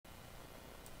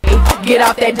Get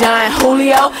off that dime,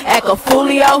 Julio, act a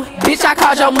foolio. Bitch, I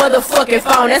called your motherfucking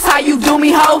phone, that's how you do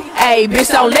me, ho. Ayy,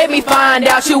 bitch, don't let me find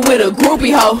out you with a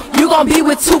groupie, ho. You gon' be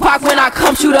with Tupac when I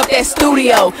come shoot up that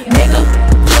studio,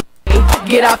 nigga.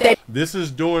 Get off that. This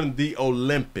is during the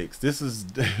Olympics. This is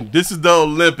the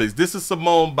Olympics. This is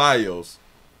Simone Biles.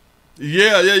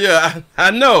 Yeah.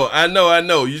 I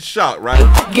know. You shocked,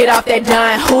 right? Get off that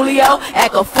dime, Julio,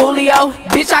 act a foolio.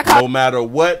 Bitch, I call. No matter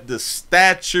what the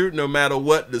stature, no matter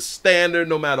what the standard,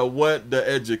 no matter what the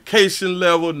education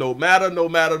level, no matter.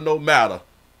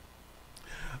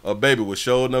 A baby will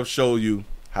sure enough show you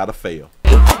how to fail.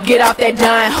 Get off that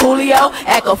dime, Julio,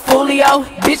 act a foolio.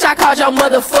 Bitch, I called your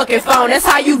motherfucking phone, that's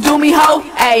how you do me, ho.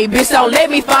 Ayy, bitch, don't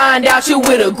let me find out you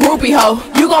with a groupie, ho.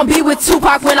 You gon' be with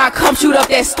Tupac when I come shoot up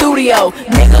that studio,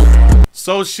 nigga.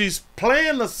 So she's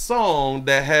playing a song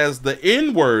that has the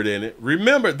N-word in it.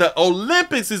 Remember, the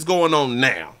Olympics is going on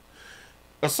now.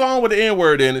 A song with the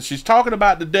N-word in it. She's talking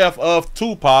about the death of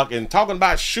Tupac and talking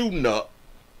about shooting up.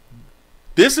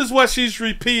 This is what she's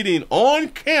repeating on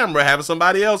camera, having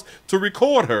somebody else to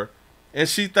record her, and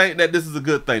she think that this is a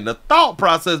good thing. The thought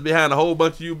process behind a whole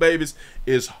bunch of you babies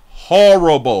is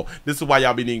horrible. This is why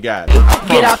y'all be needing guys.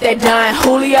 Get off that dime,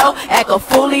 Julio, act a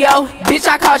foolio. Bitch,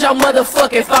 I called your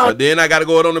motherfucking phone. But then I gotta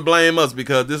go on to blame us,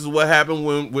 because this is what happened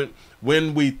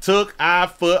when we took our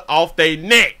foot off their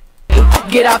neck.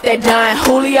 Get off that dime,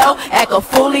 Julio, act a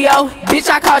foolio. Bitch,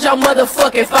 I called your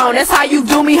motherfucking phone, that's how you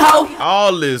do me, ho.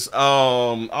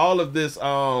 All of this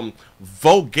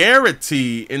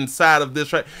vulgarity inside of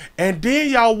this, right? And then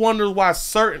y'all wonder why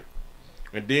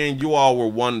you all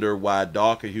will wonder why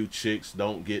darker hue chicks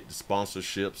don't get the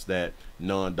sponsorships that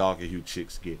non-darker hue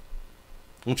chicks get.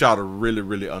 I want y'all to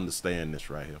really understand this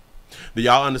right here. Do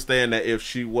y'all understand that if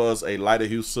she was a lighter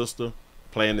hue sister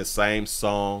playing the same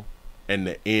song and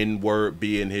the N-word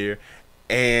being here,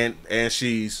 and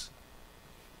she's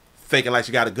thinking like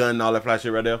she got a gun and all that fly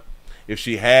shit right there, if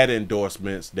she had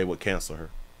endorsements, they would cancel her.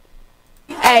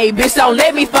 Hey, bitch, don't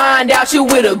let me find out you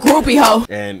with a groupie, ho.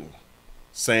 And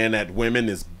saying that women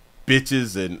is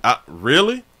bitches and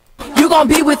really? You gonna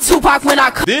be with Tupac when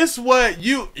I come. This what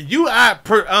you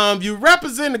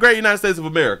represent the great United States of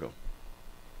America.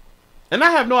 And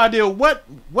I have no idea what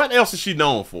else is she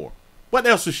known for? What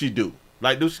else does she do?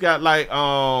 Like, do she got like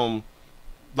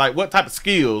what type of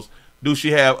skills do she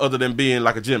have other than being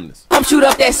like a gymnast? Come shoot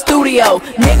up that studio,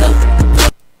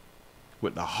 nigga.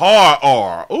 With the hard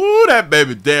R. Ooh, that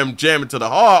baby damn jamming to the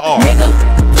hard R.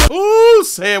 Nigga. Ooh,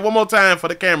 say it one more time for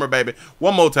the camera, baby.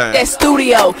 One more time. That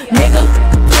studio, nigga.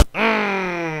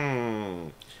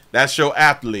 That's your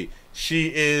athlete.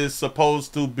 She is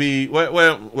supposed to be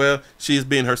well, she is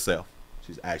being herself.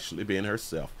 She's actually being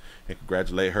herself. And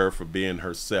congratulate her for being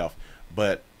herself.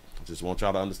 But I just want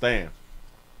y'all to understand,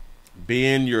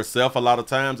 being yourself a lot of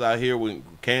times out here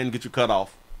can get you cut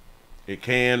off. It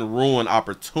can ruin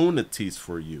opportunities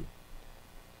for you.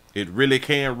 It really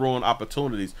can ruin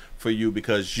opportunities for you,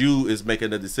 because you is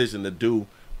making a decision to do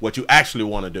what you actually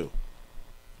want to do.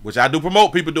 Which I do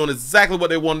promote people doing exactly what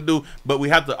they want to do, but we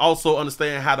have to also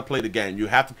understand how to play the game. You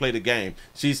have to play the game.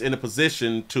 She's in a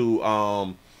position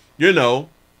to, you know,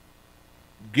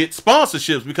 get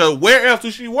sponsorships, because where else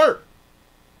does she work?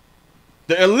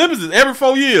 The Olympics is every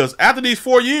 4 years. After these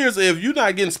 4 years, if you're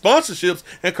not getting sponsorships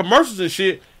and commercials and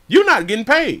shit, you're not getting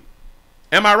paid.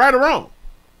 Am I right or wrong?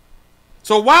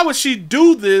 So why would she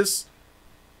do this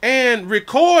and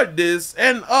record this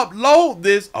and upload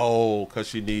this? Oh, because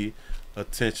she need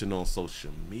attention on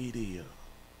social media.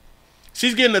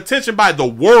 She's getting attention by the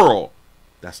world.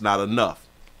 That's not enough.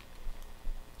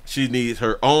 She needs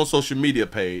her own social media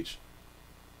page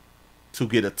to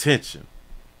get attention.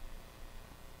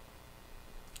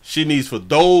 She needs for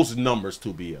those numbers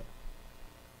to be up.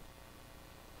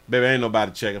 Baby, ain't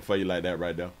nobody checking for you like that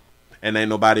right there. And ain't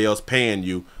nobody else paying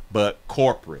you but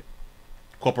corporate.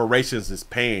 Corporations is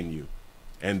paying you.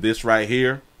 And this right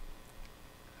here,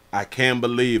 I can't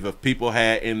believe if people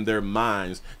had in their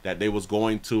minds that they was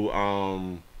going to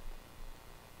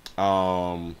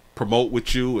promote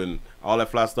with you and all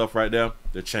that fly stuff right there,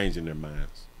 they're changing their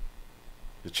minds.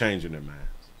 They're changing their minds.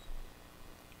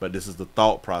 But this is the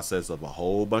thought process of a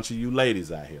whole bunch of you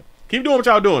ladies out here. Keep doing what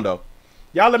y'all doing, though.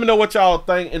 Y'all let me know what y'all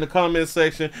think in the comment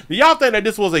section. Do y'all think that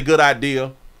this was a good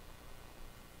idea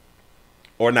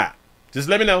or not? Just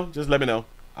let me know. Just let me know.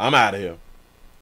 I'm out of here.